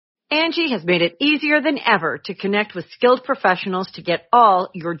Angie has made it easier than ever to connect with skilled professionals to get all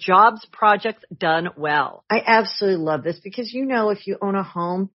your jobs projects done well. I absolutely love this because, if you own a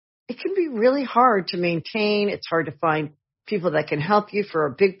home, it can be really hard to maintain. It's hard to find people that can help you for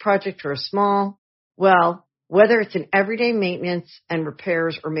a big project or a small. Well, whether it's in everyday maintenance and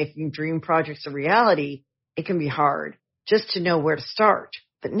repairs or making dream projects a reality, it can be hard just to know where to start.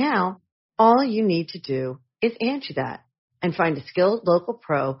 But now, all you need to do is Angie that and find a skilled local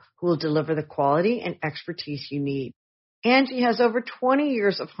pro who will deliver the quality and expertise you need. Angie has over 20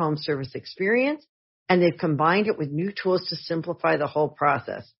 years of home service experience, and they've combined it with new tools to simplify the whole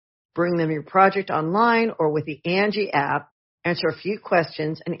process. Bring them your project online or with the Angie app, answer a few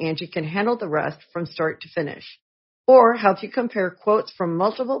questions, and Angie can handle the rest from start to finish. Or help you compare quotes from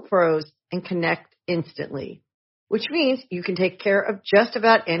multiple pros and connect instantly, which means you can take care of just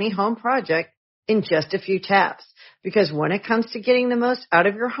about any home project in just a few taps. Because when it comes to getting the most out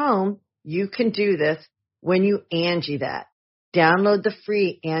of your home, you can do this when you Angie that. Download the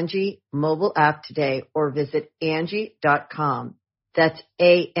free Angie mobile app today or visit Angie.com. That's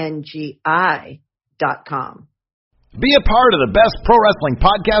ANGI.com. Be a part of the best pro wrestling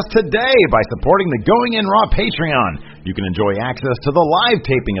podcast today by supporting the Going In Raw Patreon. You can enjoy access to the live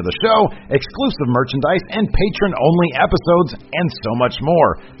taping of the show, exclusive merchandise, and patron-only episodes, and so much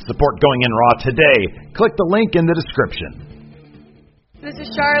more. Support Going In Raw today. Click the link in the description. This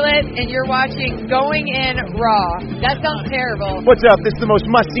is Charlotte, and you're watching Going In Raw. That sounds terrible. What's up? This is the most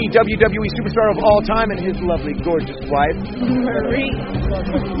must-see WWE superstar of all time and his lovely, gorgeous wife, Marie.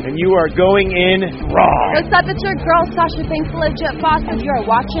 And you are going in Raw. What's up? It's your girl, Sasha Banks, Legit Boss, and you're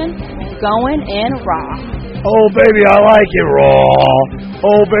watching Going In Raw. Oh, baby, I like it raw.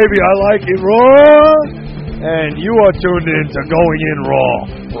 Oh, baby, I like it raw. And you are tuned in to Going In Raw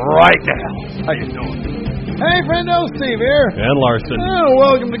right now. How you doing? Hey, friendo, Steve here. And Larson. Oh,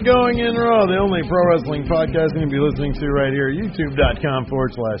 welcome to Going In Raw, the only pro wrestling podcast you're going to be listening to right here,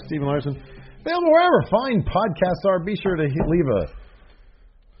 youtube.com/Steven Larson. Available wherever fine podcasts are. Be sure to hit the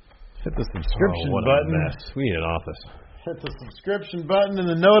subscription button. A mess. We need an office. Hit the subscription button and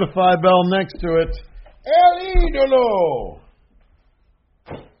the notify bell next to it. El Idolo!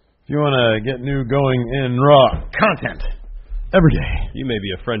 If you want to get new Going In Raw content every day. You may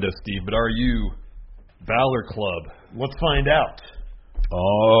be a friend of Steve, but are you Valor Club? Let's find out.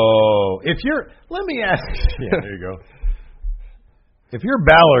 Oh, let me ask. Yeah, there you go. If you're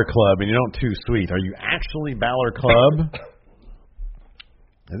Balor Club and you don't too sweet, are you actually Balor Club?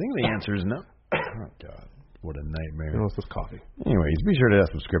 I think the answer is no. Oh, God. What a nightmare. What's this coffee? Anyways, be sure to hit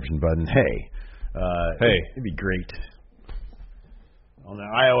that subscription button. Hey. It'd be great. On the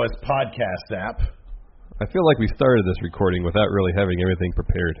iOS podcast app. I feel like we started this recording without really having everything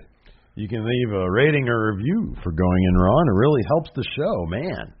prepared. You can leave a rating or review for Going In Raw, and it really helps the show,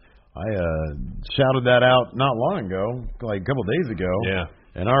 man. I shouted that out not long ago, like a couple days ago. Yeah.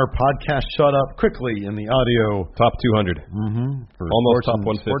 And our podcast shot up quickly in the audio. Top 200. For almost top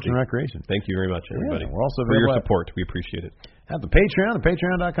 150. Sports and recreation. Thank you very much, everybody. Yeah, we're also for your support. We appreciate it. At the Patreon,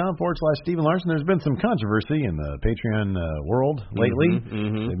 patreon.com/Steven Larson. There's been some controversy in the Patreon world lately.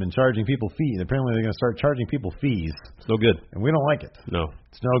 They've been charging people fees. Apparently, they're going to start charging people fees. It's no good. And we don't like it. No.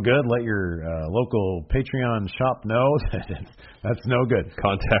 It's no good. Let your local Patreon shop know that that's no good.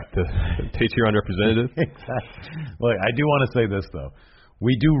 Contact the Patreon representative. Exactly. Look, I do want to say this, though.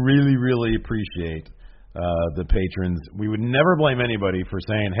 We do really, really appreciate the patrons. We would never blame anybody for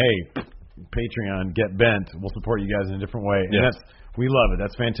saying, hey, Patreon, get bent. We'll support you guys in a different way. And we love it.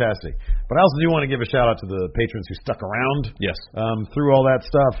 That's fantastic. But I also do want to give a shout out to the patrons who stuck around through all that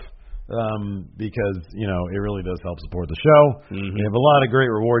stuff because, it really does help support the show. We have a lot of great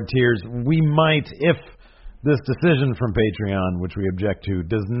reward tiers. We might, if this decision from Patreon, which we object to,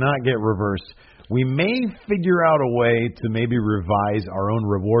 does not get reversed, we may figure out a way to maybe revise our own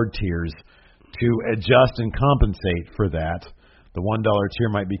reward tiers to adjust and compensate for that. The $1 tier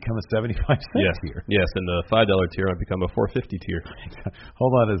might become a 75-cent tier. Yes, and the $5 tier might become a $4.50 tier.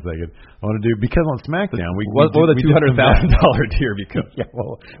 Hold on a second. I want to do, because on SmackDown, what would the $200,000 tier become? Yeah,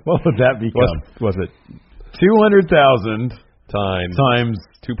 well, what would that become? Was it 200,000 times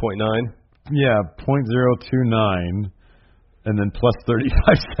 2.9? Yeah, 0.029, and then plus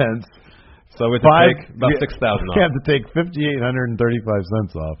 35 cents. So we have to take about 6,000 off. We have to take 5,835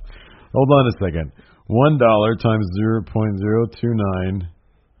 cents off. Hold on a second. $1 times 0.029.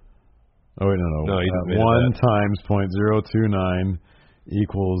 Oh wait, no. 1 times 0.029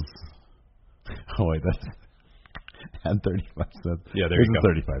 equals. Oh wait, that's add 35 cents. Yeah, there you go.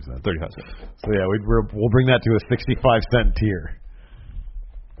 35 cents. 35 cents. So yeah, we'll bring that to a 65-cent tier.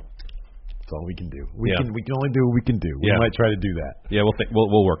 all we can do. We can only do what we can do. We might try to do that. Yeah,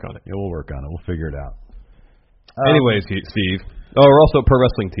 we'll work on it. Yeah, we'll work on it. We'll figure it out. Anyways, Steve. Oh, we're also Pro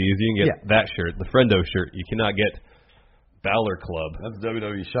Wrestling Tees. You can get that shirt, the Friendo shirt. You cannot get Balor Club. That's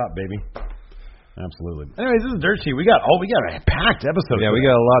WWE shop, baby. Absolutely. Anyways, this is Dirt Sheet. We got a packed episode. Yeah, we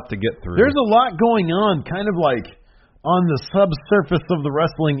got a lot to get through. There's a lot going on, kind of like on the subsurface of the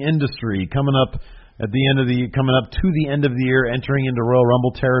wrestling industry, coming up to the end of the year, entering into Royal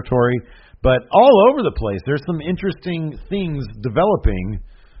Rumble territory, but all over the place. There's some interesting things developing.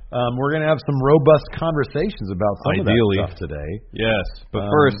 We're going to have some robust conversations about some of that stuff today. Yes, but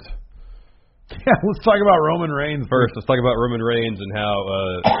first, let's talk about Roman Reigns. Let's talk about Roman Reigns and how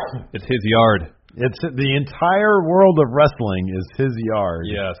it's his yard. It's the entire world of wrestling is his yard.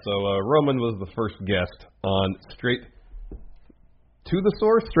 Yeah, so Roman was the first guest on Straight to the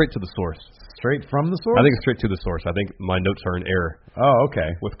Source? Straight to the Source. Straight from the Source? I think it's Straight to the Source. I think my notes are in error. Oh,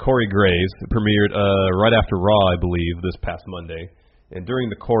 okay. With Corey Graves. It premiered right after Raw, I believe, this past Monday. And during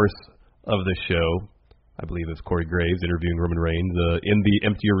the course of the show, I believe it's Corey Graves interviewing Roman Reigns in the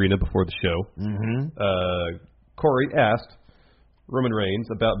empty arena before the show. Corey asked Roman Reigns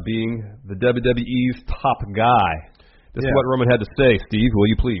about being the WWE's top guy. This is what Roman had to say. Steve, will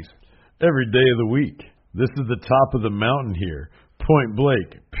you please? Every day of the week. This is the top of the mountain here. Point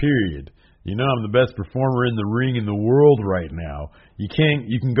blank, period. You know I'm the best performer in the ring in the world right now. You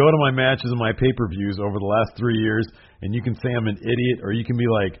can go to my matches and my pay-per-views over the last 3 years, and you can say I'm an idiot, or you can be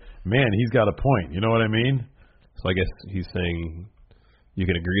like, man, he's got a point. You know what I mean? So I guess he's saying you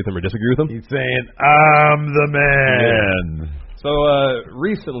can agree with him or disagree with him? He's saying, I'm the man. Yeah. So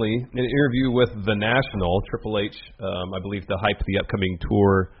recently, in an interview with The National, Triple H, I believe, to hype the upcoming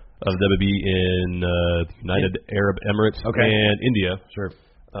tour of WWE in the United Arab Emirates and India. Sure.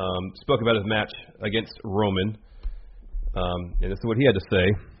 Spoke about his match against Roman. And this is what he had to say.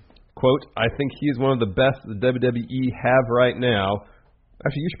 Quote, I think he is one of the best the WWE have right now.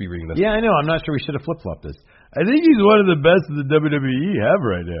 Actually, you should be reading this. Yeah, I know. I'm not sure we should have flip-flopped this. I think he's one of the best the WWE have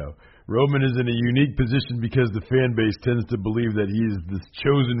right now. Roman is in a unique position because the fan base tends to believe that he is the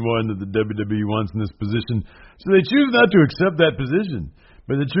chosen one that the WWE wants in this position, so they choose not to accept that position.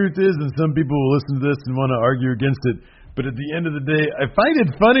 But the truth is, and some people will listen to this and want to argue against it, but at the end of the day, I find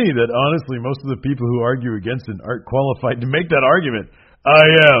it funny that honestly most of the people who argue against it aren't qualified to make that argument. I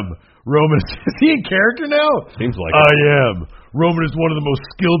am. Roman, is he in character now? Seems like I am. Roman is one of the most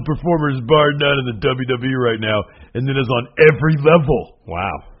skilled performers bar none in the WWE right now, and then is on every level.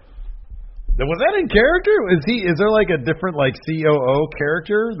 Wow. Was that in character? Is there like a different like COO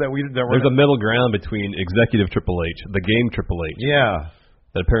character that There's a middle ground between executive Triple H, the game Triple H. Yeah.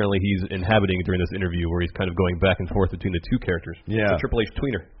 That apparently he's inhabiting during this interview, where he's kind of going back and forth between the two characters. Yeah. The Triple H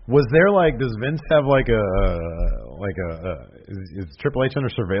tweener. Was there does Vince have is Triple H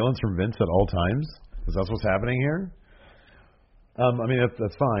under surveillance from Vince at all times? Is that what's happening here? I mean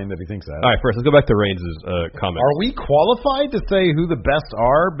that's fine that he thinks that. All right, first let's go back to Reigns' comment. Are we qualified to say who the best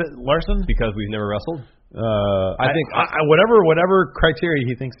are, Larson? Because we've never wrestled. I think whatever criteria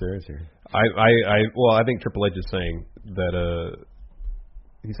he thinks there is here. I think Triple H is saying that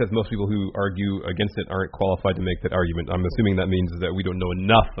he says most people who argue against it aren't qualified to make that argument. I'm assuming that means that we don't know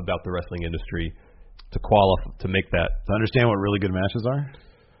enough about the wrestling industry to make that. To understand what really good matches are?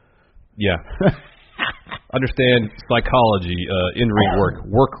 Yeah. Understand psychology, in-ring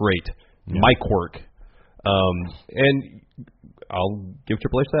work rate, mic work. And I'll give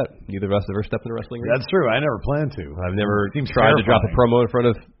Triple H that. Neither of us ever stepped in a wrestling ring. That's true. I never planned to. I've never tried to drop a promo in front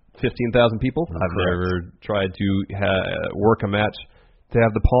of 15,000 people. I've never tried to work a match to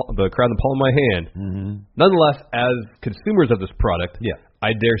have the crowd in the palm of my hand. Mm-hmm. Nonetheless, as consumers of this product,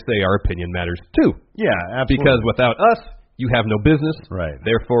 I dare say our opinion matters too. Yeah, absolutely. Because without us, you have no business. Right.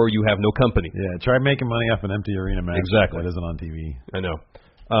 Therefore, you have no company. Yeah, try making money off an empty arena match. Exactly. That isn't on TV. I know.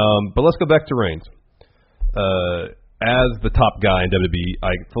 But let's go back to Reigns. As the top guy in WWE,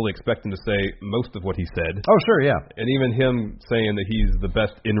 I fully expect him to say most of what he said. Oh, sure, yeah. And even him saying that he's the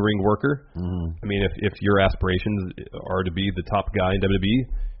best in-ring worker. Mm-hmm. I mean, if your aspirations are to be the top guy in WWE,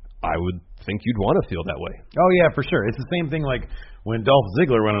 I would think you'd want to feel that way. Oh, yeah, for sure. It's the same thing like when Dolph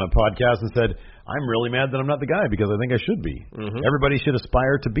Ziggler went on a podcast and said, I'm really mad that I'm not the guy because I think I should be. Mm-hmm. Everybody should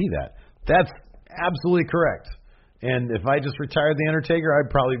aspire to be that. That's absolutely correct. And if I just retired The Undertaker,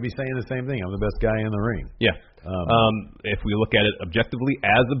 I'd probably be saying the same thing. I'm the best guy in the ring. Yeah. If we look at it objectively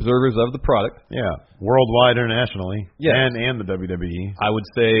as observers of the product. Yeah. Worldwide, internationally. Yes. And the WWE. I would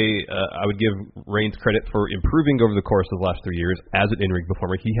say I would give Reigns credit for improving over the course of the last 3 years as an in-ring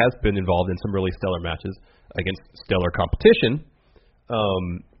performer. He has been involved in some really stellar matches against stellar competition.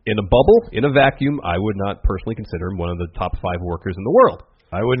 In a bubble, in a vacuum, I would not personally consider him one of the top 5 workers in the world.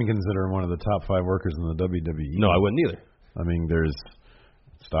 I wouldn't consider him one of the top 5 workers in the WWE. No, I wouldn't either. I mean, there's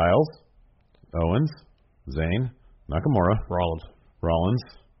Styles, Owens, Zayn, Nakamura, Rollins,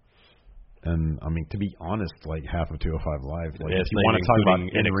 and I mean, to be honest, like half of 205 Live. Like, if you want to talk about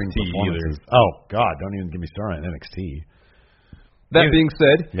in-ring performances, oh God, don't even get me started on NXT. That being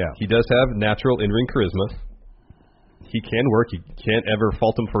said, yeah, he does have natural in-ring charisma. He can work. You can't ever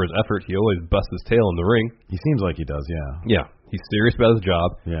fault him for his effort. He always busts his tail in the ring. He seems like he does, yeah. Yeah, he's serious about his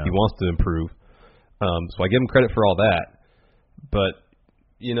job. Yeah. He wants to improve. So I give him credit for all that. But,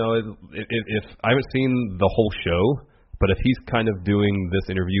 you know, if I haven't seen the whole show, but if he's kind of doing this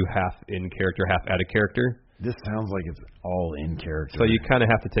interview half in character, half out of character. This sounds like it's all in character. So you kind of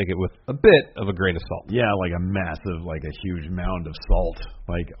have to take it with a bit of a grain of salt. Yeah, like a massive, like a huge mound of salt,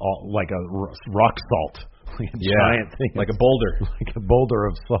 like a rock salt, like a giant thing, like a boulder, like a boulder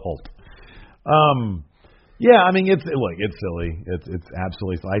of salt. Yeah, I mean it's silly. It's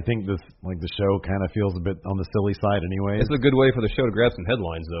absolutely. I think the show kind of feels a bit on the silly side, anyway. It's a good way for the show to grab some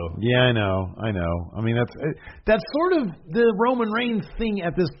headlines, though. Yeah, I know. I mean that's sort of the Roman Reigns thing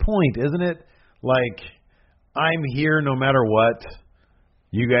at this point, isn't it? Like, I'm here no matter what.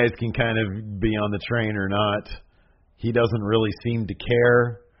 You guys can kind of be on the train or not. He doesn't really seem to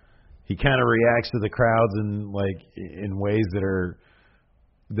care. He kind of reacts to the crowds in ways that are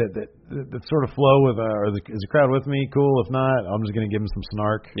that sort of flow with. Is the crowd with me? Cool. If not, I'm just going to give him some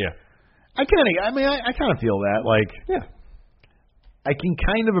snark. Yeah. I kind of feel that. Like, yeah, I can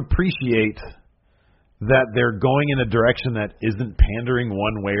kind of appreciate that they're going in a direction that isn't pandering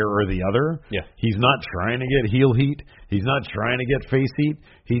one way or the other. Yeah. He's not trying to get heel heat. He's not trying to get face heat.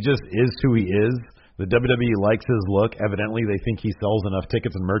 He just is who he is. The WWE likes his look. Evidently, they think he sells enough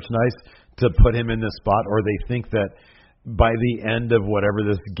tickets and merchandise to put him in this spot, or they think that by the end of whatever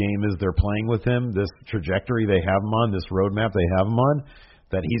this game is they're playing with him, this trajectory they have him on, this roadmap they have him on,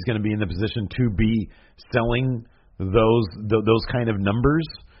 that he's going to be in the position to be selling those kind of numbers,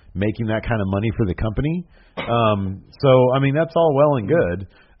 making that kind of money for the company. So, I mean, that's all well and good.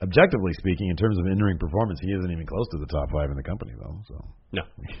 Objectively speaking, in terms of in-ring performance, he isn't even close to the top 5 in the company, though. So no,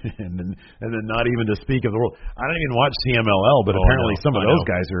 and then not even to speak of the world. I don't even watch CMLL, but apparently some of those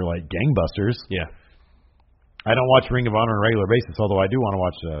guys are like gangbusters. Yeah. I don't watch Ring of Honor on a regular basis, although I do want to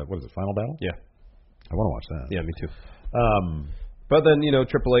watch what is it, Final Battle? Yeah, I want to watch that. Yeah, me too. But then, you know,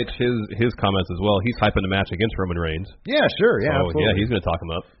 Triple H, his comments as well. He's hyping the match against Roman Reigns. Yeah, sure. Yeah, so, absolutely. Yeah, he's going to talk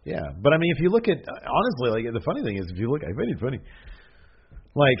him up. Yeah, but I mean, if you look at honestly, like the funny thing is, if you look, I find it funny,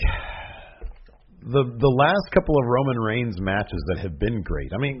 like the last couple of Roman Reigns matches that have been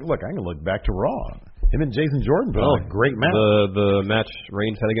great. I mean, look, I can look back to Raw. Him and Jason Jordan put on a great match. The match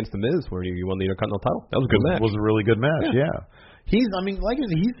Reigns had against The Miz, where he won the Intercontinental title. That was a good match. Was a really good match. Yeah. He's, I mean, like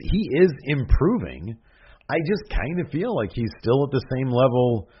he is improving. I just kind of feel like he's still at the same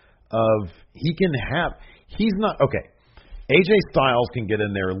level of he's not okay. AJ Styles can get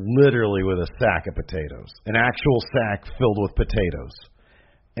in there literally with a sack of potatoes, an actual sack filled with potatoes,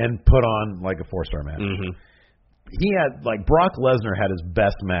 and put on like a 4-star match. Mm-hmm. He had, like, Brock Lesnar had his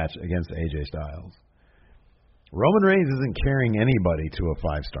best match against AJ Styles. Roman Reigns isn't carrying anybody to a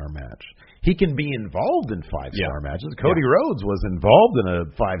 5-star match. He can be involved in 5-star matches. Cody Rhodes was involved in a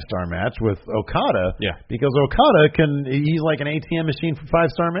 5-star match with Okada because Okada he's like an ATM machine for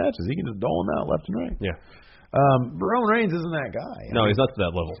 5-star matches. He can just dole them out left and right. Yeah. Roman Reigns isn't that guy. No, he's not to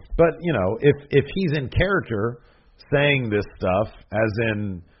that level. But, you know, if he's in character saying this stuff, as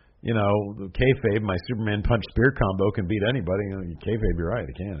in, you know, kayfabe, my Superman punch spear combo can beat anybody. You know, kayfabe, you're right,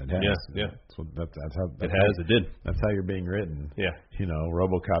 it can. It has. Yeah. That's how it did. That's how you're being written. Yeah. You know,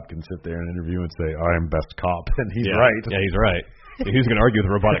 RoboCop can sit there in an interview and say, I am best cop, and he's yeah. right. Yeah, he's right. Who's going to argue with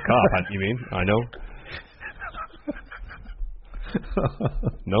a robotic cop? You mean? I know.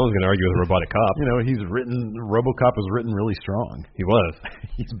 No one's going to argue with a robotic cop. You know, RoboCop was written really strong. He was.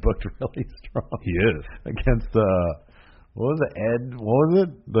 He's booked really strong. He is. Against, what was it, Ed? What was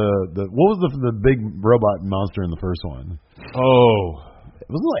it? What was the big robot monster in the first one? Oh.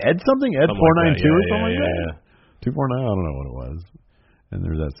 Wasn't it Ed something? Ed 492 or something like that? Yeah. 249? I don't know what it was. And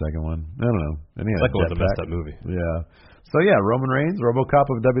there's that second one. I don't know. And he had second was a messed up movie. Yeah. So yeah, Roman Reigns, RoboCop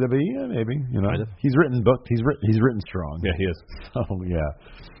of WWE, yeah, maybe. You know, he's written booked. He's written strong. Yeah, he is. So yeah,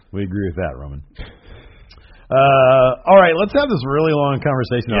 we agree with that, Roman. All right, let's have this really long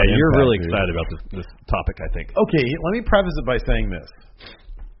conversation. Yeah, you're really excited about this topic, I think. Okay, let me preface it by saying this.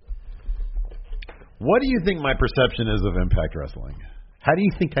 What do you think my perception is of Impact Wrestling? How do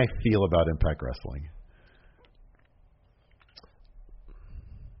you think I feel about Impact Wrestling?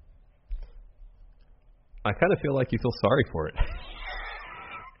 I kind of feel like you feel sorry for it.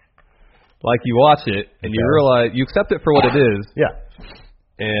 Like you watch it and you realize, you accept it for what it is. Yeah.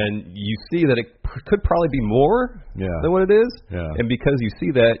 and you see that it could probably be more than what it is. Yeah. And because you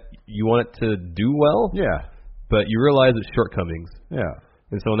see that, you want it to do well. Yeah. But you realize its shortcomings. Yeah.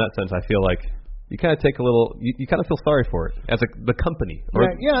 And so in that sense, I feel like you kind of take a little, you kind of feel sorry for it as the company. Or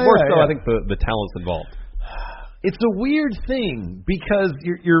more so, I think the talents involved. It's a weird thing because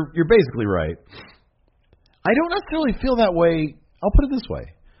you're basically right. I don't necessarily feel that way. I'll put it this way.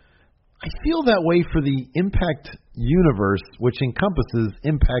 I feel that way for the Impact universe, which encompasses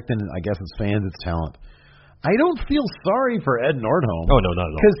Impact and I guess its fans, its talent. I don't feel sorry for Ed Nordholm. Oh, no, not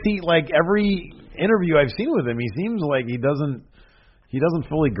at all. Because he, like every interview I've seen with him, he seems like he doesn't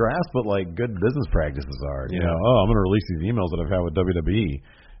fully grasp what like good business practices are. You know, I'm going to release these emails that I've had with WWE,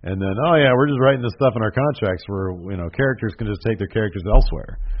 and then we're just writing this stuff in our contracts where characters can just take their characters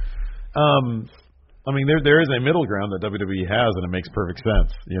elsewhere. I mean, there is a middle ground that WWE has, and it makes perfect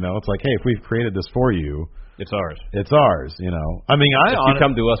sense. It's like, hey, if we've created this for you, it's ours. It's ours. I mean, if you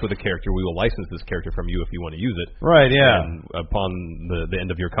come to us with a character, we will license this character from you if you want to use it. Right. Yeah. And upon the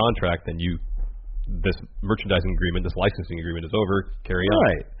end of your contract, then this merchandising agreement, this licensing agreement is over. Carry on.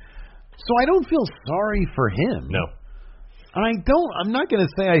 Right. So I don't feel sorry for him. No. I'm not going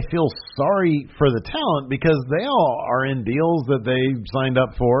to say I feel sorry for the talent because they all are in deals that they signed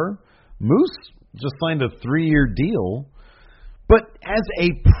up for. Moose just signed a 3-year deal. But as a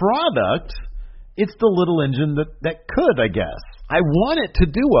product, it's the little engine that could, I guess. I want it to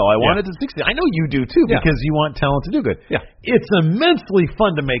do well. I want it to succeed. I know you do too because you want talent to do good. Yeah. It's immensely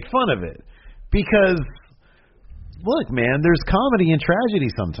fun to make fun of it because, look, man, there's comedy and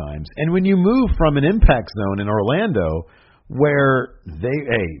tragedy sometimes. And when you move from an Impact Zone in Orlando where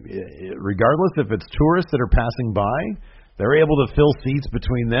regardless if it's tourists that are passing by, they're able to fill seats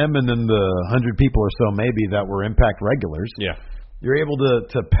between them and then the 100 people or so maybe that were Impact regulars. Yeah. You're able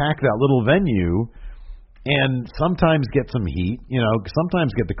to pack that little venue and sometimes get some heat,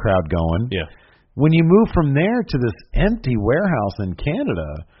 sometimes get the crowd going. Yeah. When you move from there to this empty warehouse in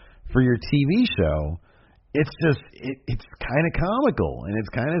Canada for your TV show, it's just it's kind of comical and it's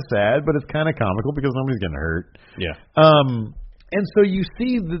kind of sad, but it's kind of comical because nobody's getting hurt. Yeah. And so you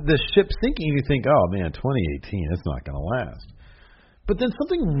see the ship sinking and you think, oh, man, 2018, it's not going to last. But then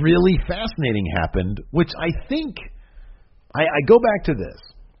something really fascinating happened, which I think I go back to this.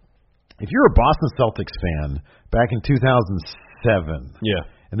 If you're a Boston Celtics fan back in 2007,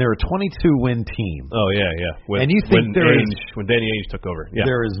 and they were a 22-win team. Oh, yeah. And you think when Danny Ainge took over. Yeah.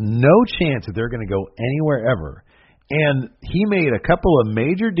 There is no chance that they're going to go anywhere ever. And he made a couple of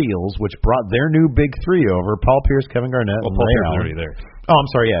major deals, which brought their new big three over: Paul Pierce, Kevin Garnett, and Paul Ray Pierce Allen. already there. Oh,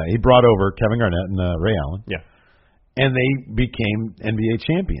 I'm sorry. Yeah, he brought over Kevin Garnett and Ray Allen. Yeah, and they became NBA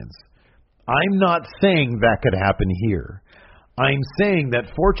champions. I'm not saying that could happen here. I'm saying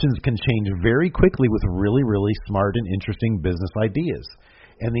that fortunes can change very quickly with really, really smart and interesting business ideas.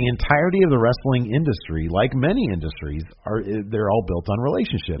 And the entirety of the wrestling industry, like many industries, they're all built on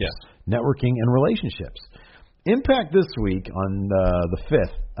relationships, networking and relationships. Impact this week on the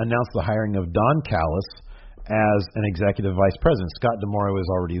 5th announced the hiring of Don Callis as an executive vice president. Scott D'Amore was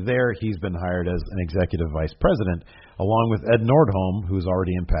already there. He's been hired as an executive vice president, along with Ed Nordholm, who's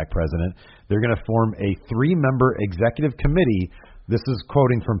already Impact president. They're going to form a 3-member executive committee. This is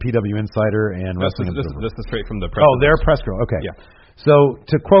quoting from PW Insider and Wrestling Observer. This is straight from the press. Oh, their press girl. Okay. Yeah. So,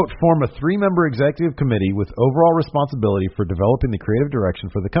 to quote, form a 3-member executive committee with overall responsibility for developing the creative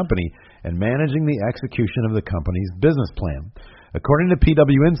direction for the company and managing the execution of the company's business plan. According to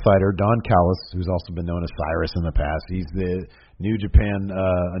PW Insider, Don Callis, who's also been known as Cyrus in the past, he's the New Japan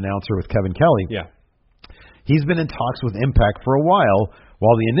announcer with Kevin Kelly. Yeah. He's been in talks with Impact for a while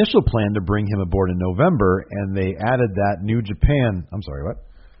the initial plan to bring him aboard in November, and they added that New Japan. I'm sorry, what?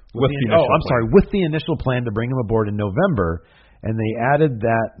 With the initial plan to bring him aboard in November. And they added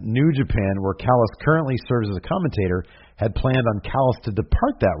that New Japan, where Callis currently serves as a commentator, had planned on Callis to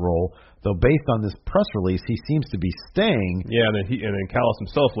depart that role, though based on this press release, he seems to be staying. Yeah, and then Callis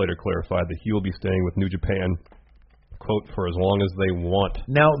himself later clarified that he will be staying with New Japan, quote, for as long as they want.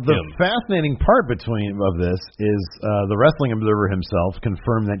 Now, the fascinating part of this is the Wrestling Observer himself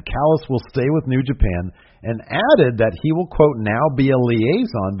confirmed that Callis will stay with New Japan and added that he will, quote, now be a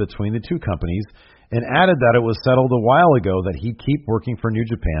liaison between the two companies, and added that it was settled a while ago that he'd keep working for New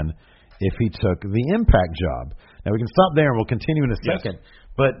Japan if he took the Impact job. Now, we can stop there and we'll continue in a second. Yes.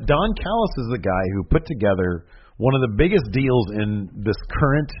 But Don Callis is the guy who put together one of the biggest deals in this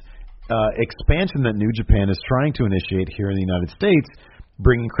current expansion that New Japan is trying to initiate here in the United States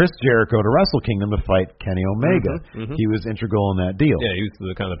bringing Chris Jericho to Wrestle Kingdom to fight Kenny Omega. He was integral in that deal. Yeah, he was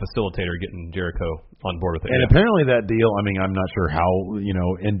the kind of facilitator getting Jericho on board with it. And apparently that deal, I mean, I'm not sure how,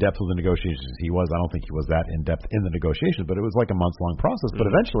 in-depth with the negotiations he was. I don't think he was that in-depth in the negotiations, but it was like a months-long process. But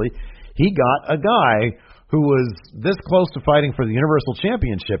eventually he got a guy who was this close to fighting for the Universal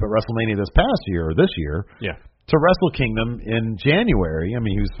Championship at WrestleMania this past year, or this year, to Wrestle Kingdom in January. I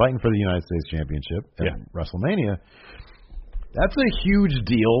mean, he was fighting for the United States Championship at WrestleMania. That's a huge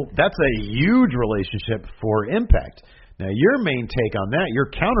deal. That's a huge relationship for Impact. Now, your main take on that,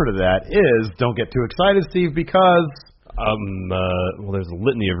 your counter to that is don't get too excited, Steve, because... well, there's a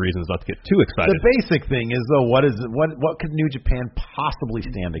litany of reasons not to get too excited. The basic thing is, though, what could New Japan possibly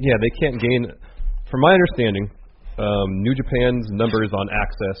stand against? Yeah, they can't gain... From my understanding, New Japan's numbers on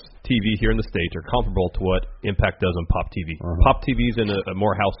Access TV here in the States are comparable to what Impact does on Pop TV. Pop TV's in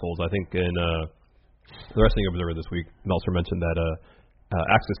more households. I think in... The Wrestling Observer this week, Meltzer mentioned that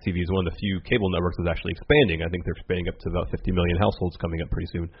Access TV is one of the few cable networks that's actually expanding. I think they're expanding up to about 50 million households coming up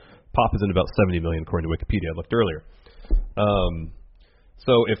pretty soon. Pop is in about 70 million, according to Wikipedia. I looked earlier.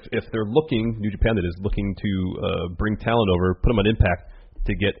 So if they're looking, New Japan that is looking to bring talent over, put them on Impact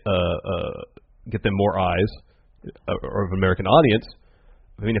to get them more eyes of an American audience.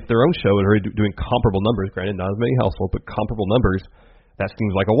 I mean, if their own show is already doing comparable numbers, granted not as many households, but comparable numbers, that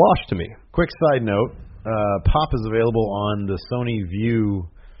seems like a wash to me. Quick side note, Pop is available on the Sony View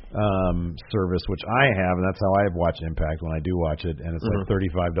service, which I have, and that's how I watch Impact when I do watch it, and it's like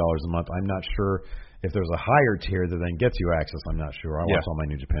 $35 a month. I'm not sure if there's a higher tier that then gets you access. I'm not sure. I watch all my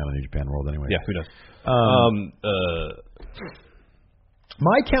New Japan on New Japan World anyway. Yeah, who does?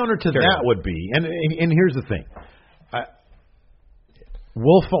 My counter to that would be, and here's the thing.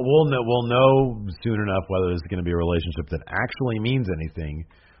 We'll know soon enough whether this is going to be a relationship that actually means anything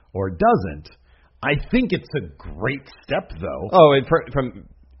or doesn't. I think it's a great step, though. Oh, and from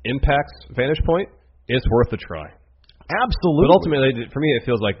Impact's vantage point, it's worth a try. Absolutely. But ultimately, for me, it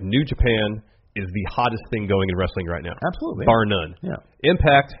feels like New Japan is the hottest thing going in wrestling right now. Absolutely. Bar none. Yeah.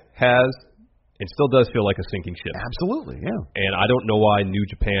 Impact has, and still does feel like a sinking ship. Absolutely, yeah. And I don't know why New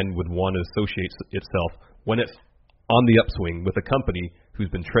Japan would want to associate itself when it's on the upswing with a company who's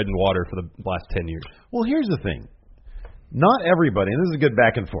been treading water for the last 10 years. Well, here's the thing. Not everybody, and this is a good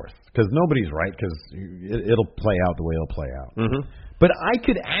back and forth, because nobody's right, because it'll play out the way it'll play out. But I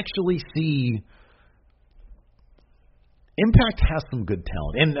could actually see Impact has some good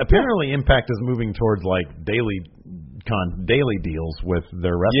talent. And apparently Impact is moving towards like daily deals with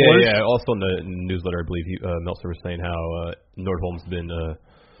their wrestlers. Yeah. Also in the newsletter, I believe Meltzer was saying how Nordholm's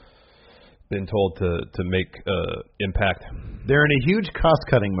been told to make Impact. They're in a huge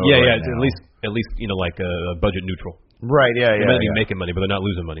cost-cutting mode. Yeah, now. at least like budget neutral. Right. Yeah. They may be making money, but they're not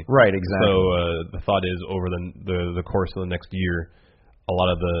losing money. Right. Exactly. So the thought is over the course of the next year, a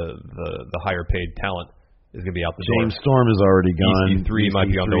lot of the higher paid talent is going to be out the door. James Storm is already gone. EC3 might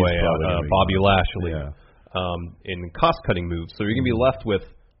be on the way out. Bobby Lashley. Yeah. In cost-cutting moves. So you're going to be left with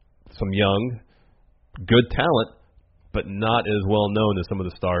some young, good talent, but not as well known as some of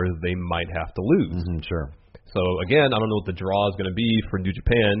the stars they might have to lose. Sure. So again, I don't know what the draw is going to be for New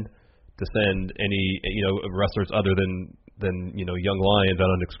Japan to send any wrestlers other than young lions out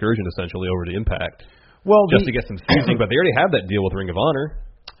on an excursion essentially over to Impact. Well, just to get some fusing, but they already have that deal with Ring of Honor.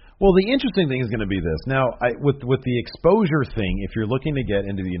 Well, the interesting thing is going to be this. Now, with the exposure thing, if you're looking to get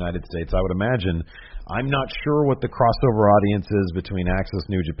into the United States, I would imagine, I'm not sure what the crossover audience is between Access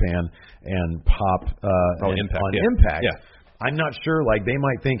New Japan and Pop Impact. Yeah. I'm not sure. Like, they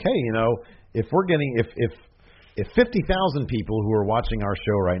might think, hey, if we're getting if 50,000 people who are watching our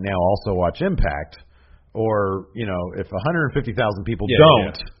show right now also watch Impact, or if 150,000 people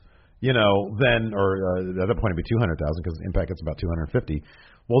don't. Then, or at that point it'd be 200,000 because Impact gets about 250.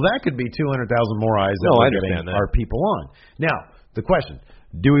 Well, that could be 200,000 more eyes that we're getting our people on. Now, the question,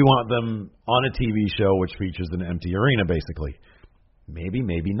 do we want them on a TV show which features an empty arena, basically? Maybe,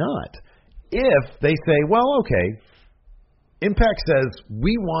 maybe not. If they say, well, okay, Impact says,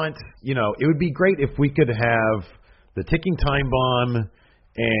 we want, it would be great if we could have the Ticking Time Bomb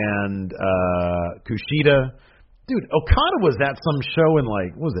and Kushida. Dude, Okada was at some show in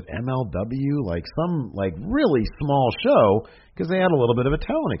what was it, MLW? Some really small show because they had a little bit of a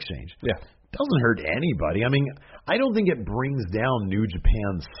talent exchange. Yeah. Doesn't hurt anybody. I mean, I don't think it brings down New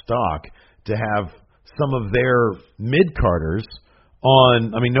Japan's stock to have some of their mid-carders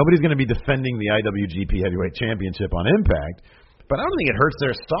on. I mean, nobody's going to be defending the IWGP Heavyweight Championship on Impact, but I don't think it hurts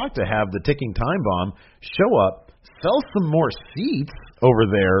their stock to have the Ticking Time Bomb show up, sell some more seats over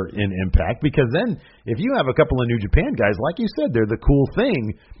there in Impact, because then if you have a couple of New Japan guys, like you said, they're the cool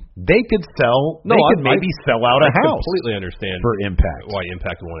thing, they could sell. No, they could maybe sell out a house. I completely understand for Impact. why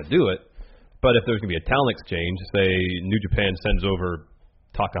Impact would want to do it. But if there's going to be a talent exchange, say New Japan sends over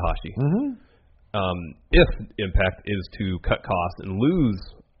Takahashi, if Impact is to cut costs and lose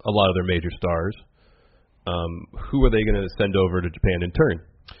a lot of their major stars, who are they going to send over to Japan in turn?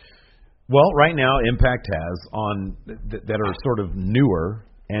 Well, right now Impact has on that are sort of newer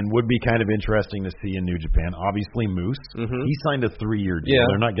and would be kind of interesting to see in New Japan. Obviously, Moose. He signed a 3-year deal. Yeah.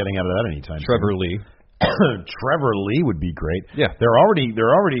 They're not getting out of that anytime Trevor soon. Lee. Trevor Lee would be great. Yeah. They're already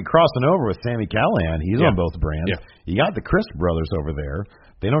crossing over with Sami Callihan. He's on both brands. Yeah. You got the Chris brothers over there.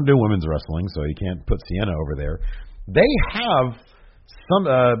 They don't do women's wrestling, so you can't put Sienna over there. They have some.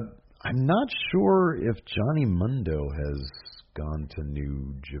 I'm not sure if Johnny Mundo has gone to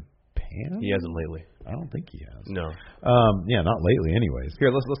New Japan. He hasn't lately. I don't think he has. No. Yeah, not lately. Anyways. Here,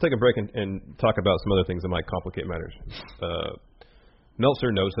 let's take a break and talk about some other things that might complicate matters.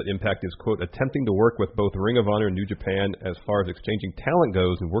 Meltzer notes that Impact is, quote, attempting to work with both Ring of Honor and New Japan as far as exchanging talent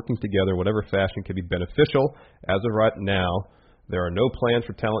goes and working together in whatever fashion can be beneficial. As of right now, there are no plans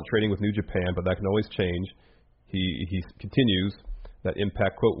for talent trading with New Japan, but that can always change. He continues that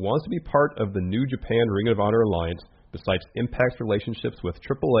Impact, quote, wants to be part of the New Japan Ring of Honor alliance, besides Impact's relationships with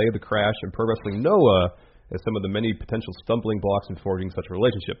AAA, The Crash, and Pro Wrestling Noah as some of the many potential stumbling blocks in forging such a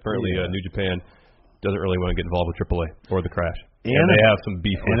relationship. Apparently, New Japan doesn't really want to get involved with AAA or The Crash. And they have some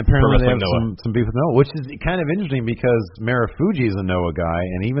beef with Pro Wrestling Noah. Some beef with Noah, which is kind of interesting because Marufuji is a Noah guy,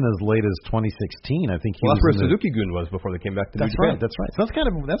 and even as late as 2016, I think he was. Well, that's where Suzuki-gun was before they came back to New Japan. That's right. So that's kind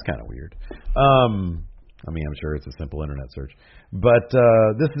of weird. I mean, I'm sure it's a simple internet search, but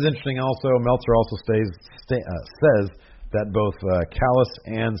this is interesting. Also, Meltzer also says that both Callis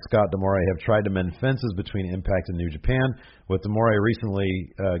and Scott D'Amore have tried to mend fences between Impact and New Japan, with D'Amore recently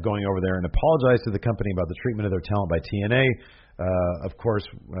going over there and apologized to the company about the treatment of their talent by TNA. Of course,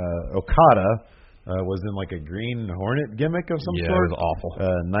 Okada was in like a Green Hornet gimmick of some sort. Yeah, it was awful.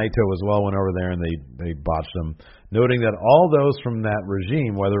 Naito as well went over there and they botched him, noting that all those from that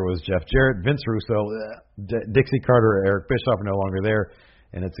regime, whether it was Jeff Jarrett, Vince Russo, Dixie Carter, or Eric Bischoff, are no longer there,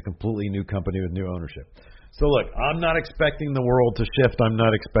 and it's a completely new company with new ownership. So look, I'm not expecting the world to shift. I'm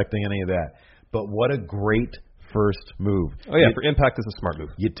not expecting any of that. But what a great first move. Oh yeah, for Impact is a smart move.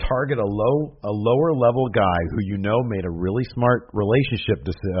 You target a lower level guy who you know made a really smart relationship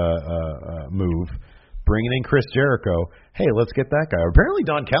move, bringing in Chris Jericho. Hey, let's get that guy. Apparently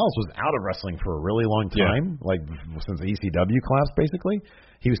Don Callis was out of wrestling for a really long time, like since the ECW collapse basically.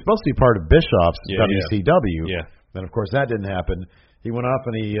 He was supposed to be part of Bischoff's WCW. Yeah. And of course that didn't happen. He went off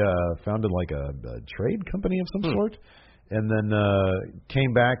and he founded like a trade company of some sort. And then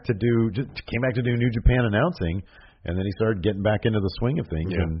came back to do New Japan announcing, and then he started getting back into the swing of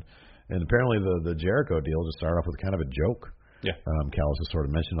things. Yeah. And apparently the Jericho deal just started off with kind of a joke. Yeah. Callis just sort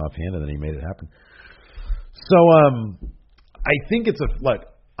of mentioned offhand, and then he made it happen. So I think it's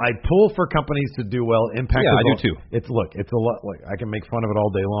I pull for companies to do well. Impact. Yeah, I do too. It's a lot. Like I can make fun of it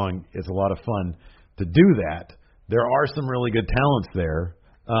all day long. It's a lot of fun to do that. There are some really good talents there.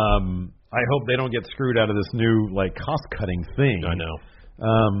 I hope they don't get screwed out of this new cost cutting thing. I know.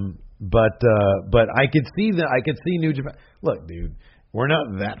 But I could see New Japan. Look, dude, we're not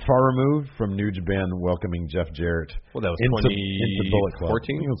that far removed from New Japan welcoming Jeff Jarrett. Well, that was into Bullet Club.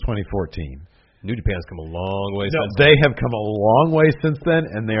 2014. It was 2014. New Japan's come a long way since they have come a long way since then,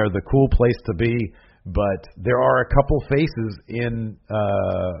 and they are the cool place to be. But there are a couple faces in.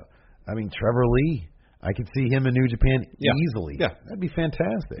 Trevor Lee. I could see him in New Japan easily. Yeah, that'd be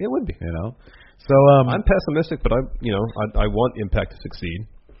fantastic. It would be. So I'm pessimistic, but I want Impact to succeed.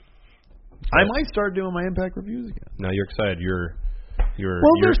 I might start doing my Impact reviews again. Now you're excited.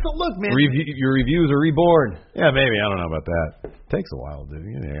 Look, man. Your reviews are reborn. Yeah, maybe. I don't know about that. It takes a while, dude.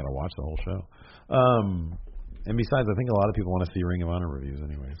 You gotta watch the whole show. And besides, I think a lot of people want to see Ring of Honor reviews,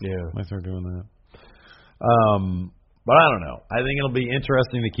 anyways. Yeah, I might start doing that. But I don't know. I think it'll be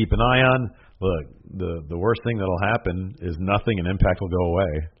interesting to keep an eye on. Look, the worst thing that'll happen is nothing, and Impact will go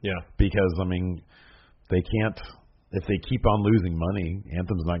away. Yeah. Because they can't. If they keep on losing money,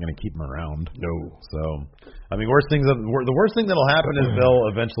 Anthem's not going to keep them around. No. So, the worst thing that'll happen is they'll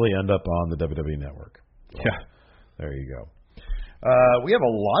eventually end up on the WWE Network. So, yeah. There you go. We have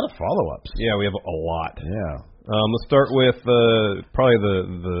a lot of follow-ups. Yeah, we have a lot. Yeah. Let's start with probably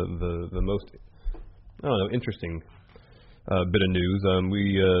the most interesting bit of news.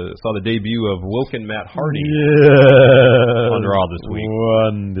 We saw the debut of Woken Matt Hardy on Raw this week.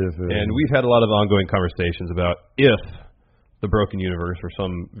 Wonderful. And we've had a lot of ongoing conversations about if the Broken Universe or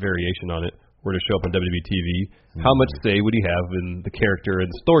some variation on it were to show up on WWE TV, how much say would he have in the character and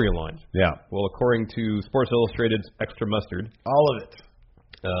the storyline? Yeah. Well, according to Sports Illustrated's Extra Mustard, all of it.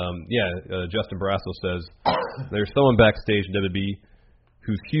 Justin Barrasso says there's someone backstage in WWE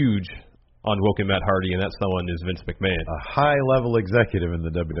who's huge on Woken Matt Hardy, and that someone is Vince McMahon. A high-level executive in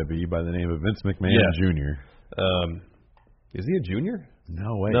the WWE by the name of Vince McMahon Jr. Is he a junior?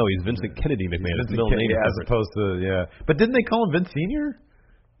 No way. No, he's Vincent Kennedy McMahon. Vincent Kennedy, as opposed to, But didn't they call him Vince Sr.?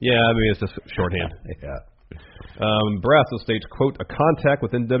 Yeah, I mean, it's just shorthand. Yeah. Barrasso states, quote, a contact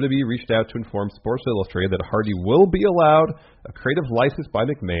within WWE reached out to inform Sports Illustrated that Hardy will be allowed a creative license by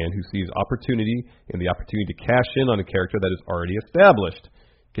McMahon, who sees opportunity in the opportunity to cash in on a character that is already established.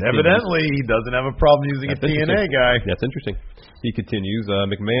 Continues, evidently, he doesn't have a problem using a TNA guy. That's interesting. He continues,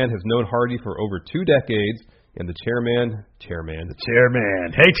 McMahon has known Hardy for over 2 decades, and the chairman. Hey,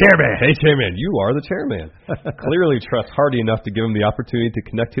 chairman, you are the chairman. Clearly trusts Hardy enough to give him the opportunity to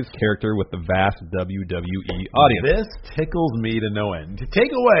connect his character with the vast WWE audience. This tickles me to no end.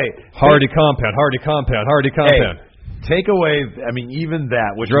 Take away Hardy compound. Hey, take away, I mean, even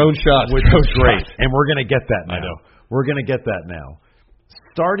that, which drone shots, which is great, and we're going to get that now. I know. We're going to get that now.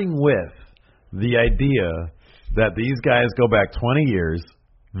 Starting with the idea that these guys go back 20 years.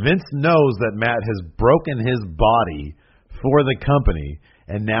 Vince knows that Matt has broken his body for the company,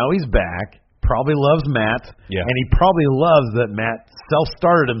 and now he's back. Probably loves Matt, and he probably loves that Matt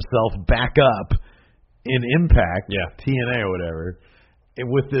self-started himself back up in Impact, TNA or whatever,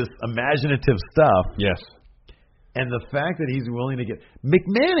 with this imaginative stuff. Yes. And the fact that he's willing to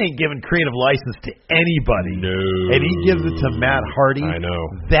McMahon ain't giving creative license to anybody. No. And he gives it to Matt Hardy. I know.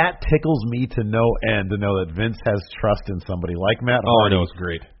 That tickles me to no end to know that Vince has trust in somebody like Matt Hardy. Oh, I know, it's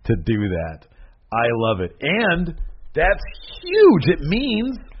great. To do that. I love it. And that's huge. It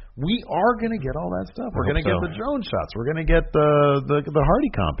means we are going to get all that stuff. We're going to get the drone shots. We're going to get the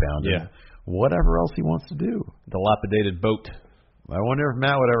Hardy compound. Yeah. Whatever else he wants to do. Dilapidated boat. I wonder if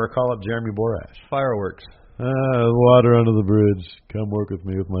Matt would ever call up Jeremy Borash. Fireworks. Water under the bridge. Come work with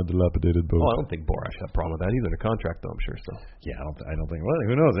me with my dilapidated boat. Well, I don't think Borash had a problem with that. He's under contract, though, I'm sure. So. Yeah, I don't think. Well,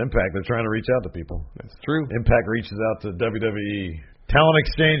 who knows? Impact. They're trying to reach out to people. That's true. Impact reaches out to WWE. Talent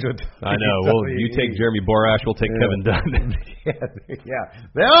exchange with. I know. Well, you take Jeremy Borash, we'll take Kevin Dunn. yeah.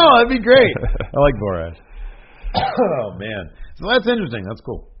 Oh, that'd be great. I like Borash. Oh man. So that's interesting. That's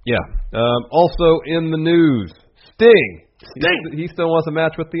cool. Yeah. Also in the news, Sting. He still wants a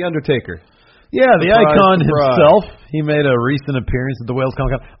match with The Undertaker. Yeah, the Icon himself. He made a recent appearance at the Wales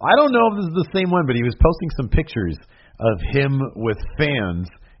Comic Con. I don't know if this is the same one, but he was posting some pictures of him with fans,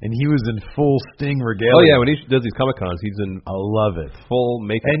 and he was in full Sting regalia. Oh, yeah, when he does these Comic Cons, he's in I love it. Full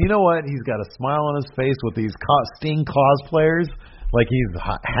makeup. And you know what? He's got a smile on his face with these Sting cosplayers. Like he's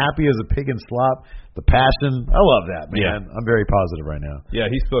happy as a pig in slop. The passion. I love that, man. Yeah. I'm very positive right now.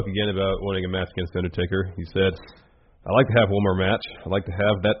 Yeah, he spoke again about wanting a match against Undertaker. He said, I'd like to have one more match. I'd like to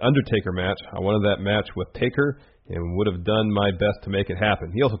have that Undertaker match. I wanted that match with Taker and would have done my best to make it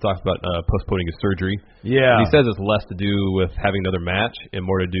happen. He also talks about postponing his surgery. Yeah. He says it's less to do with having another match and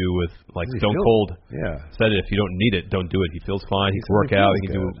more to do with, like, Stone Cold said, if you don't need it, don't do it. He feels fine. He can work out.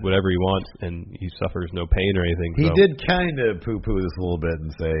 He can do whatever he wants, and he suffers no pain or anything. He did kind of poo-poo this a little bit and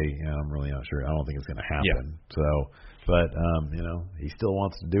say, I'm really not sure. I don't think it's going to happen. Yeah. So, but, he still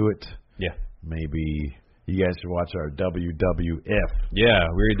wants to do it. Yeah. Maybe... You guys should watch our WWF. Yeah,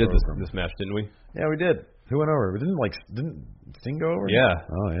 we already did this match, didn't we? Yeah, we did. Who went over? Didn't Sting go over? Yeah.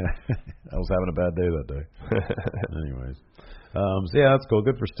 Oh yeah. I was having a bad day that day. Anyways, so yeah, that's cool.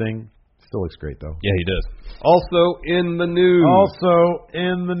 Good for Sting. Still looks great though. Yeah, he does. Also in the news.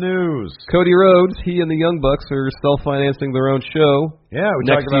 Cody Rhodes, he and the Young Bucks are self-financing their own show. Yeah, we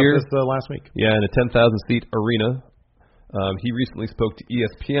talked about this last week. Yeah, in a 10,000-seat arena. He recently spoke to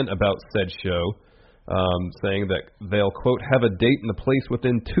ESPN about said show. Saying that they'll, quote, have a date and a place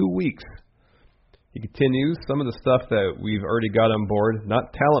within 2 weeks. He continues, some of the stuff that we've already got on board,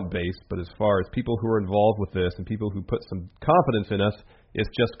 not talent-based, but as far as people who are involved with this and people who put some confidence in us, it's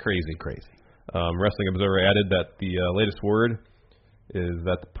just crazy. Wrestling Observer added that the latest word is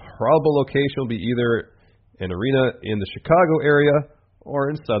that the probable location will be either an arena in the Chicago area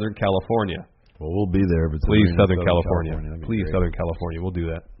or in Southern California. Well, we'll be there. But please, Southern California. Please, Southern California. We'll do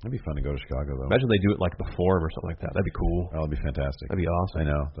that. That'd be fun to go to Chicago, though. Imagine they do it like the Forum or something like that. That'd be cool. That'd be fantastic. That'd be awesome. I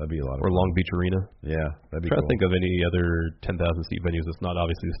know. That'd be a lot of fun. Or Long Beach Arena. Yeah, that'd be cool. I'm trying to think of any other 10,000-seat venues that's not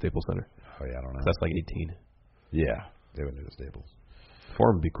obviously the Staples Center. Oh, yeah, I don't know. That's like 18. Yeah, they would do the Staples.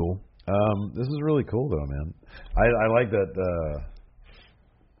 Forum would be cool. This is really cool, though, man. I like that...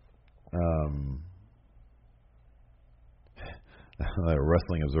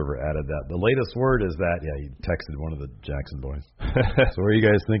 Wrestling Observer added that. The latest word is that, he texted one of the Jackson boys. So what are you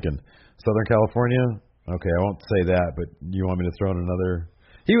guys thinking? Southern California? Okay, I won't say that, but you want me to throw in another?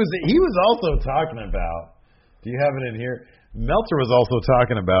 He was also talking about, do you have it in here? Meltzer was also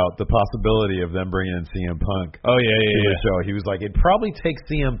talking about the possibility of them bringing in CM Punk. Oh, yeah. To the show. He was like, it'd probably take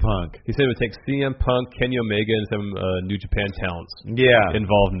CM Punk. He said it would take CM Punk, Kenny Omega, and some New Japan talents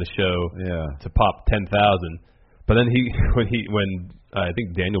involved in the show to pop 10,000. But then when I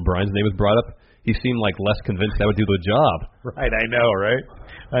think Daniel Bryan's name was brought up, he seemed like less convinced that would do the job. Right, I know, right?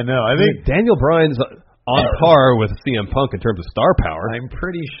 I know. I think Daniel Bryan's on par with CM Punk in terms of star power. I'm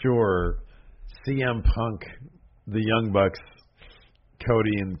pretty sure CM Punk, the Young Bucks,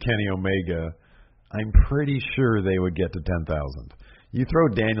 Cody and Kenny Omega, I'm pretty sure they would get to 10,000. You throw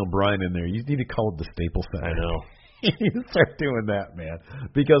Daniel Bryan in there, you need to call it the Staples Center. I know. You start doing that, man.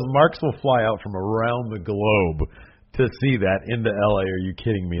 Because marks will fly out from around the globe to see that into LA. Are you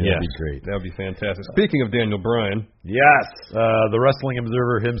kidding me? That'd be great. That would be fantastic. Speaking of Daniel Bryan. Yes. The Wrestling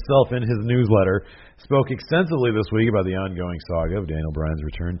Observer himself in his newsletter spoke extensively this week about the ongoing saga of Daniel Bryan's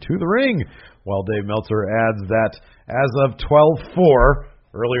return to the ring, while Dave Meltzer adds that as of 12/4,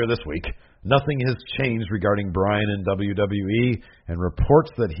 earlier this week, nothing has changed regarding Bryan in WWE, and reports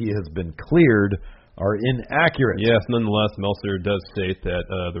that he has been cleared are inaccurate. Yes, nonetheless, Meltzer does state that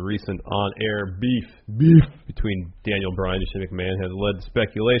the recent on-air beef between Daniel Bryan and Shane McMahon has led to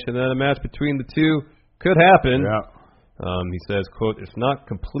speculation that a match between the two could happen. Yeah. He says, quote, "It's not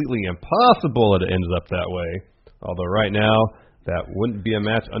completely impossible that it ends up that way, although right now that wouldn't be a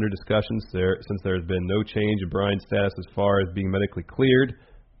match under discussion since there has been no change in Bryan's status as far as being medically cleared.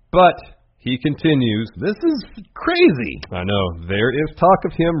 But," he continues, "this is crazy. I know. There is talk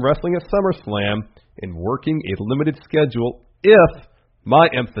of him wrestling at SummerSlam and working a limited schedule if, my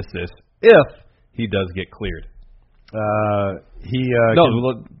emphasis, if he does get cleared." Let's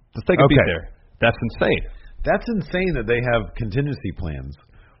take a beat there. That's insane. That's insane that they have contingency plans.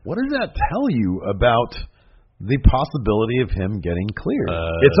 What does that tell you about the possibility of him getting cleared?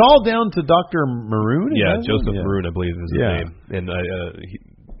 It's all down to Dr. Maroon? Yeah, Joseph Maroon, I believe is his name. And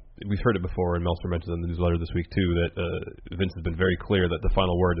we've heard it before, and Meltzer mentioned in the newsletter this week, too, that Vince has been very clear that the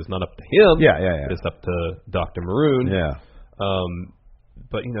final word is not up to him. It's up to Dr. Maroon. Yeah.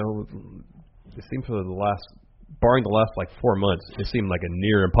 But, it seemed for barring the last, 4 months, it seemed like a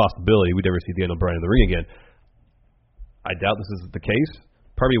near impossibility we'd ever see Daniel Bryan in the ring again. I doubt this is the case.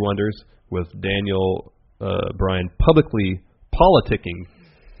 Part of me wonders, with Daniel Bryan publicly politicking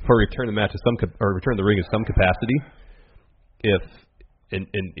for return to return to the ring in some capacity, if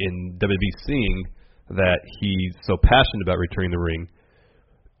in WWE seeing that he's so passionate about returning to the ring,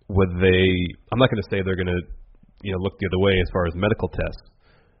 would they? I'm not going to say they're going to look the other way as far as medical tests,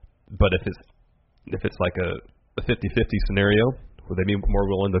 but if it's like a 50-50 scenario, would they be more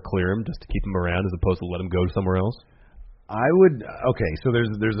willing to clear him just to keep him around as opposed to let him go somewhere else? I would. Okay, so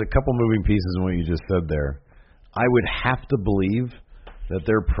there's a couple moving pieces in what you just said there. I would have to believe that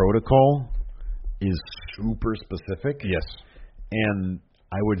their protocol is super specific. Yes, and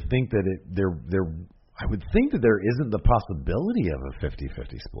I would think that there isn't the possibility of a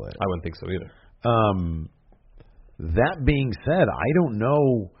 50-50 split. I wouldn't think so either. That being said, I don't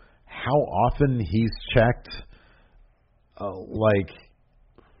know how often he's checked.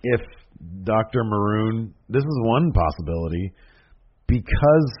 If Dr. Maroon, this is one possibility,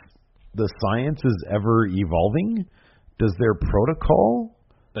 because the science is ever evolving, does their protocol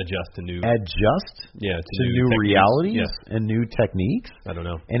adjust to new realities and new techniques? I don't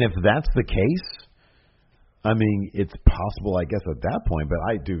know. And if that's the case, I mean, it's possible, I guess, at that point. But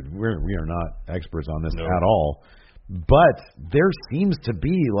we are not experts on this at all. But there seems to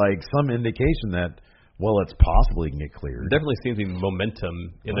be some indication that, well, it's possible he can get cleared. There definitely seems to be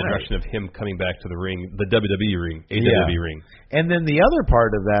momentum in the direction of him coming back to the ring, the WWE ring, AWW ring. And then the other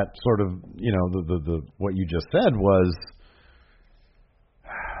part of that sort of, the what you just said was,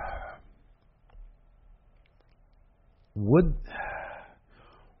 would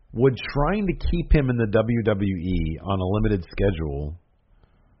trying to keep him in the WWE on a limited schedule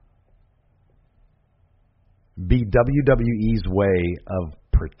be WWE's way of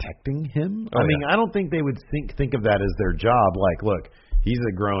protecting him? I don't think they would think of that as their job. Look, he's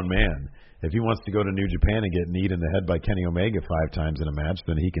a grown man. If he wants to go to New Japan and get kneed in the head by Kenny Omega 5 times in a match,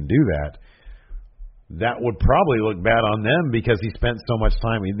 then he can do that. That would probably look bad on them because he spent so much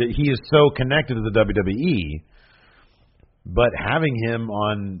time. He is so connected to the WWE. But having him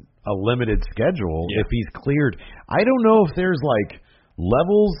on a limited schedule, if he's cleared, I don't know if there's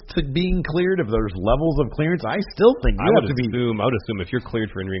levels to being cleared, if there's levels of clearance. I still think I would assume if you're cleared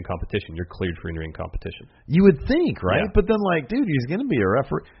for in-ring competition, you're cleared for in-ring competition. You would think, right? Yeah. But then, dude, he's going to be a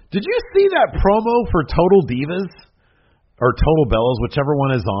referee. Did you see that promo for Total Divas or Total Bellas, whichever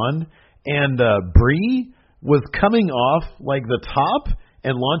one is on? And Brie was coming off the top,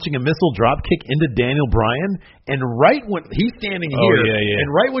 and launching a missile dropkick into Daniel Bryan, and right when he's standing here, and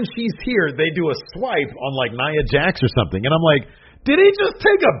right when she's here, they do a swipe on like Nia Jax or something, and I'm like, did he just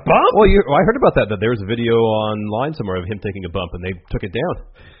take a bump? Well, I heard about that there was a video online somewhere of him taking a bump, and they took it down.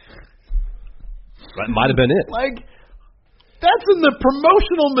 That might have been it. Like, that's in the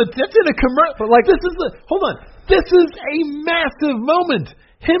promotional, that's in a commercial. Like, hold on, this is a massive moment.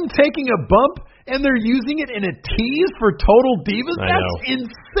 Him taking a bump, and they're using it in a tease for Total Divas? That's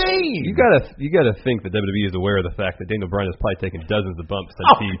insane. You gotta think that WWE is aware of the fact that Daniel Bryan has probably taken dozens of bumps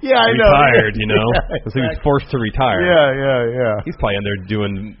since he retired, you know? So he was forced to retire. Yeah. He's probably in there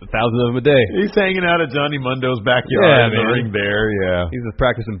doing 1,000 of them a day. He's hanging out at Johnny Mundo's backyard in the ring there, He's just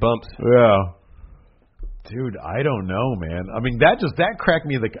practicing bumps. Yeah. Dude, I don't know, man. I mean, that cracked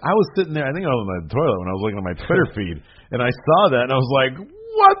me. I was sitting there, I think I was on the toilet when I was looking at my Twitter feed, and I saw that, and I was like,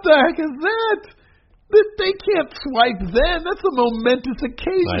 what the heck is that? They can't swipe then. That's a momentous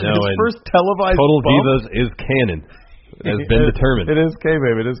occasion. I know. His first televised Total bump. Divas is canon. It has been determined. It is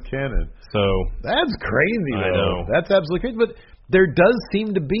K-Babe. It is canon. So that's crazy, though. I know. That's absolutely crazy. But there does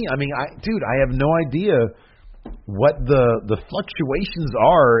seem to be. I mean, I have no idea what the fluctuations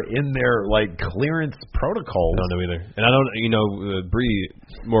are in their like clearance protocols. I don't know either. And I don't. You know, Bree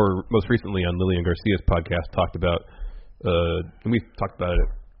most recently on Lillian Garcia's podcast talked about. And we talked about it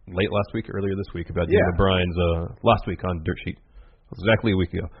late last week, earlier this week, about Daniel Bryan's last week on Dirt Sheet, exactly a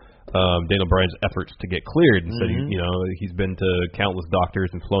week ago. Daniel Bryan's efforts to get cleared, and said he's been to countless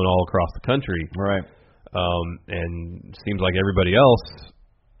doctors and flown all across the country, right? And seems like everybody else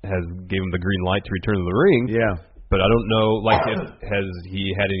has given him the green light to return to the ring. Yeah. But I don't know, like, has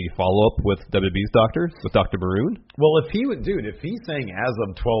he had any follow-up with WWE's doctors, with Dr. Maroon? Well, if he's saying as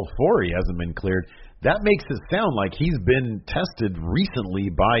of 12/4 he hasn't been cleared, that makes it sound like he's been tested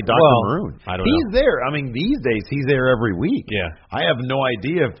recently by Dr. Maroon. I don't know. He's there. I mean, these days he's there every week. Yeah. I have no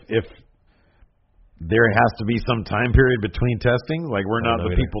idea if there has to be some time period between testing. Like, we're not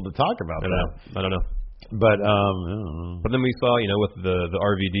the people to talk about that. I don't know. But then we saw, with the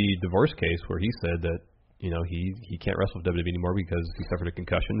RVD divorce case where he said that, he can't wrestle with WWE anymore because he suffered a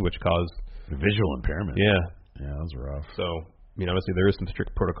concussion, which caused visual impairment. Yeah, that was rough. So, obviously there is some strict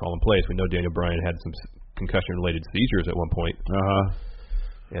protocol in place. We know Daniel Bryan had some concussion-related seizures at one point.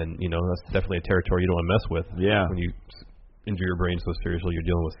 And that's definitely a territory you don't want to mess with. Yeah. When you injure your brain so seriously, you're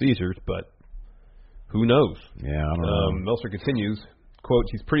dealing with seizures. But who knows? Yeah, I don't know. Meltzer continues. Quote,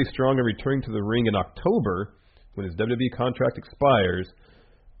 he's pretty strong in returning to the ring in October when his WWE contract expires,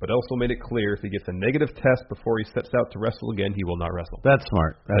 but also made it clear if he gets a negative test before he sets out to wrestle again, he will not wrestle. That's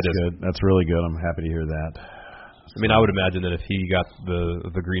smart. That's good. That's really good. I'm happy to hear that. I mean, I would imagine that if he got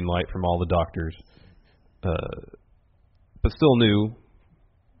the green light from all the doctors, but still knew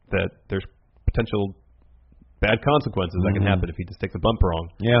that there's potential bad consequences that can happen if he just takes a bump wrong.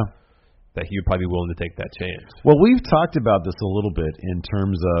 Yeah. That he would probably be willing to take that chance. Well, we've talked about this a little bit in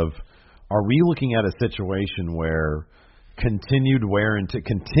terms of, are we looking at a situation where continued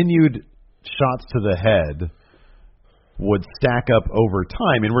shots to the head would stack up over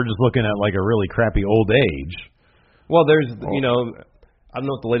time, and we're just looking at like a really crappy old age? Well, there's, I don't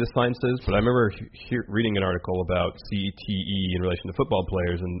know what the latest science is, but I remember reading an article about CTE in relation to football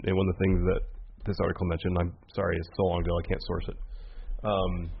players, and one of the things that this article mentioned, I'm sorry, it's so long ago I can't source it,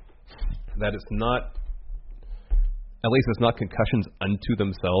 that it's not, at least it's not concussions unto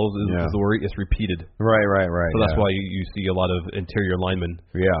themselves is the word, it's repeated. Right. So that's why you see a lot of interior linemen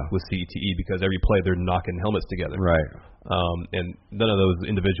with CTE, because every play they're knocking helmets together. Right. And none of those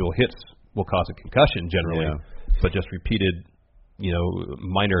individual hits will cause a concussion generally, but just repeated,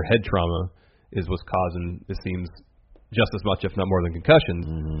 minor head trauma is what's causing, it seems, just as much, if not more than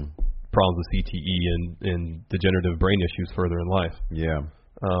concussions, problems with CTE and degenerative brain issues further in life. Yeah.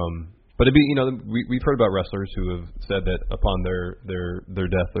 But it'd be, we've heard about wrestlers who have said that upon their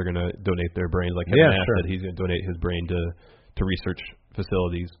death they're going to donate their brains. Like Kevin Nash said he's going to donate his brain to research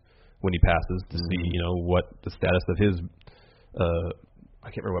facilities when he passes to see, what the status of his, I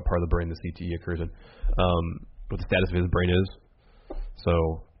can't remember what part of the brain the CTE occurs in, what the status of his brain is.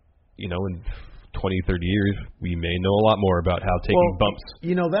 So, in 20, 30 years, we may know a lot more about how taking bumps.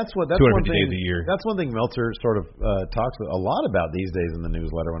 That's 250 one thing, days a year. That's one thing Meltzer sort of talks a lot about these days in the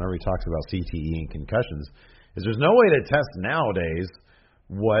newsletter. Whenever he talks about CTE and concussions, is there's no way to test nowadays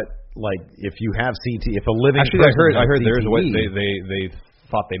what, like, if you have CTE, if a living actually I heard CTE, there's a way they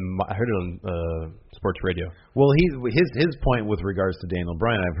thought they might, I heard it on sports radio. Well, his point with regards to Daniel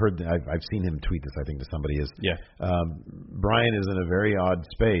Bryan, I've seen him tweet this, I think, to somebody, is Bryan is in a very odd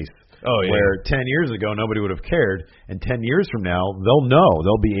space Oh, yeah. Where 10 years ago nobody would have cared, and 10 years from now they'll know.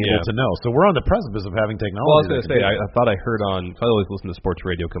 They'll be able to know. So we're on the precipice of having technology. Well, I was going to say, I thought I heard on. I always listen to sports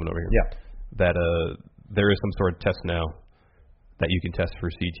radio coming over here. Yeah. That there is some sort of test now that you can test for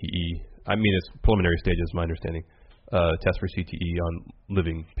CTE. I mean, it's preliminary stages, my understanding. Test for CTE on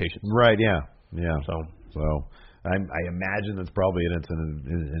living patients. Right. Yeah. Yeah. So I imagine it's probably in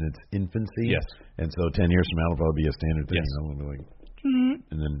its infancy. Yes. And so 10 years from now it'll probably be a standard thing. Yes. It'll be like,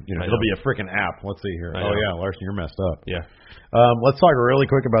 and then it'll be a freaking app. Let's see here. Oh yeah, Larson, you're messed up. Yeah. Let's talk really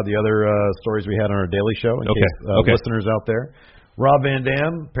quick about the other stories we had on our daily show. In case listeners out there. Rob Van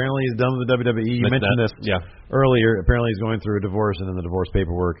Dam apparently is done with the WWE. You mentioned this earlier. Apparently he's going through a divorce, and in the divorce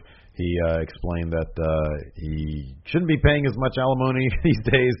paperwork, he explained that he shouldn't be paying as much alimony these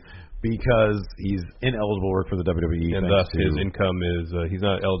days because he's ineligible to work for the WWE. And thus his income is he's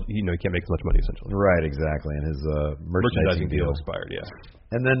not he can't make as much money essentially. Right, exactly. And his merchandising deal expired, yeah.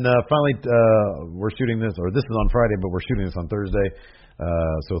 And then finally we're shooting this, or this is on Friday, but we're shooting this on Thursday.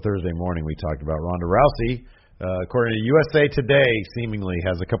 So Thursday morning we talked about Ronda Rousey. According to USA Today, seemingly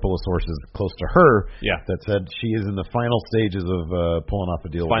has a couple of sources close to her that said she is in the final stages of pulling off a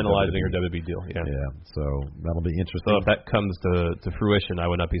deal. Finalizing her WWE deal, yeah. So that'll be interesting. So if that comes to fruition, I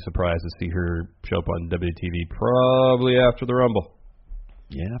would not be surprised to see her show up on WTV probably after the Rumble.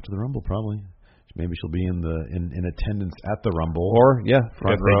 Yeah, after the Rumble, probably. Maybe she'll be in attendance at the Rumble. Or, if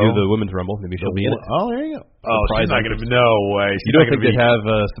they do the Women's Rumble, maybe she'll be in it. Oh, there you go. Oh, she's not going to be. No way. You don't think they'd have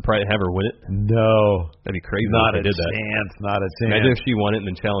her win it? No. That'd be crazy not if they did that. Not a chance. Imagine if she won it and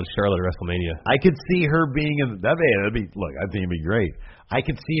then challenged Charlotte at WrestleMania. I could see her being in. Look, I think it'd be great. I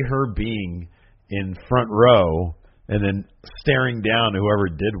could see her being in front row and then staring down to whoever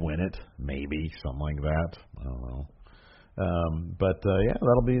did win it. Maybe something like that. I don't know. But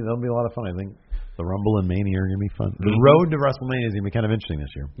that'll be a lot of fun. I think the Rumble and Mania are gonna be fun. The road to WrestleMania is gonna be kind of interesting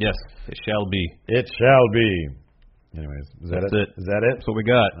this year. Yes, it shall be. It shall be. Anyways, That's it? Is that it? That's what we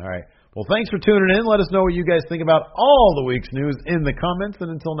got. All right. Well, thanks for tuning in. Let us know what you guys think about all the week's news in the comments.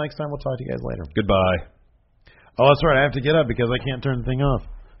 And until next time, we'll talk to you guys later. Goodbye. Oh, that's right. I have to get up because I can't turn the thing off.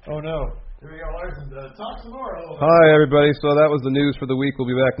 Oh no. Here we go, Larson. Talk some more. Hi, everybody. So that was the news for the week. We'll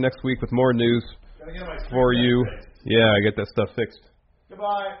be back next week with more news for you. Yeah, I get that stuff fixed.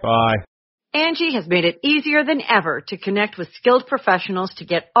 Goodbye. Bye. Angie has made it easier than ever to connect with skilled professionals to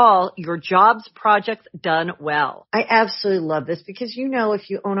get all your jobs projects done well. I absolutely love this because, if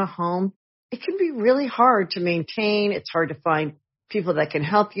you own a home, it can be really hard to maintain. It's hard to find people that can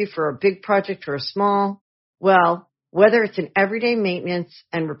help you for a big project or a small. Well, whether it's in everyday maintenance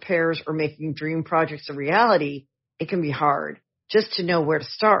and repairs or making dream projects a reality, it can be hard just to know where to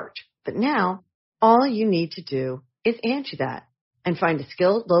start. But now, all you need to do is Angie that and find a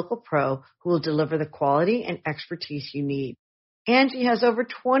skilled local pro who will deliver the quality and expertise you need. Angie has over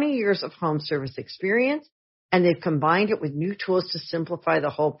 20 years of home service experience, and they've combined it with new tools to simplify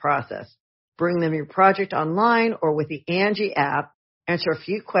the whole process. Bring them your project online or with the Angie app, answer a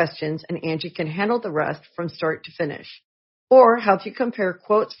few questions, and Angie can handle the rest from start to finish. Or help you compare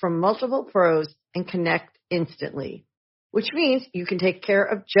quotes from multiple pros and connect instantly, which means you can take care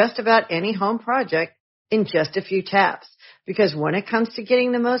of just about any home project in just a few taps. Because when it comes to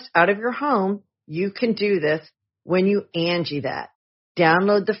getting the most out of your home, you can do this when you Angie that.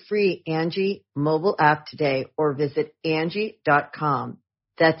 Download the free Angie mobile app today or visit Angie.com.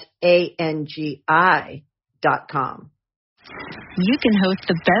 That's ANGI.com. You can host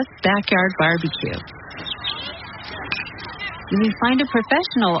the best backyard barbecue. You can find a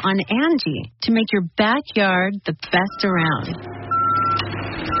professional on Angie to make your backyard the best around.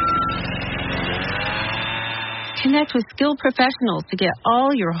 Connect with skilled professionals to get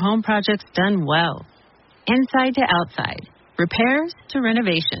all your home projects done well. Inside to outside, repairs to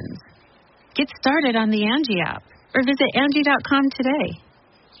renovations. Get started on the Angie app or visit Angie.com today.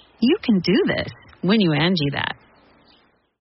 You can do this when you Angie that.